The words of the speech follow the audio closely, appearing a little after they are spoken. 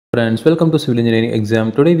Friends, welcome to Civil Engineering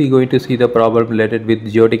exam. Today we are going to see the problem related with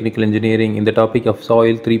geotechnical engineering in the topic of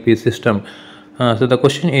soil three-phase system. So the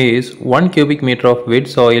question is, 1 cubic meter of wet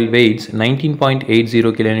soil weighs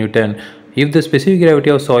 19.80 kilonewton. If the specific gravity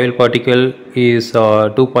of soil particle is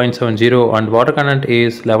 2.70 and water content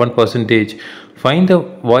is 11%, find the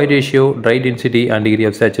void ratio, dry density and degree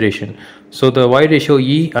of saturation. So the void ratio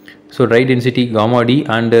E, so dry density gamma D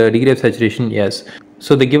and degree of saturation S.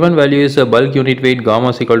 So the given value is a bulk unit weight gamma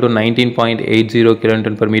is equal to 19.80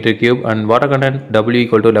 kilonewton per meter cube and water content W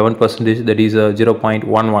equal to 11%, that is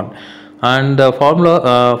 0.11. And the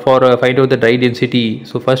formula for find out the dry density,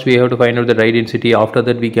 so first we have to find out the dry density, after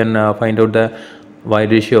that we can find out the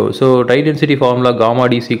void ratio. So dry density formula gamma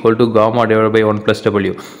D is equal to gamma divided by 1 plus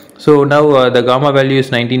W. So now the gamma value is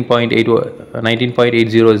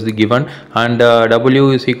 19.80 is the given, and W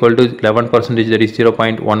is equal to 11%, that is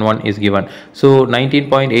 0.11 is given. So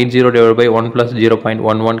 19.80 divided by 1 plus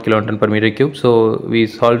 0.11 kilonewton per meter cube. So we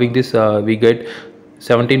solving this, we get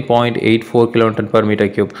 17.84 kilonewton per meter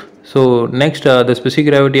cube. So next the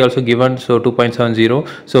specific gravity also given, so 2.70.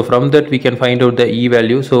 so from that we can find out the E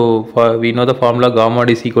value. So we know the formula gamma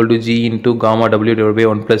D is equal to G into gamma W divided by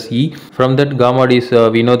 1 plus E. From that gamma D is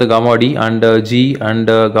we know the gamma D and G and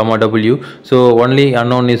gamma W. So only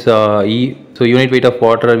unknown is E. So unit weight of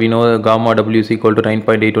water, we know gamma W is equal to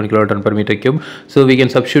 9.81 kilonewton per meter cube. So we can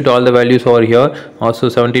substitute all the values over here. Also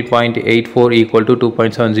 17.84 equal to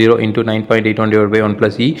 2.70 into 9.81 divided by 1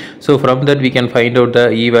 plus E. So from that we can find out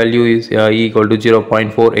the E value is E equal to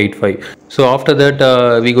 0.485. So after that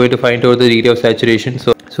we are going to find out the degree of saturation.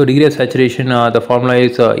 So degree of saturation, the formula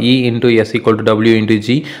is E into S equal to W into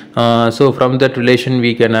G. So from that relation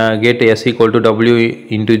we can get S equal to W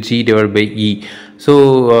into G divided by E.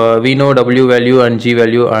 So we know W value and G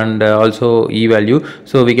value and also E value.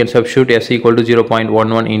 So we can substitute S equal to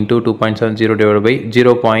 0.11 into 2.70 divided by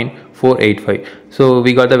 0.485. So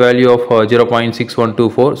we got the value of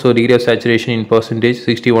 0.6124. So degree of saturation in percentage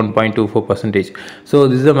 61.24%. So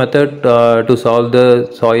this is the method to solve the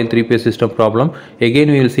soil three-phase system problem.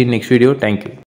 Again we will see in next video. Thank you.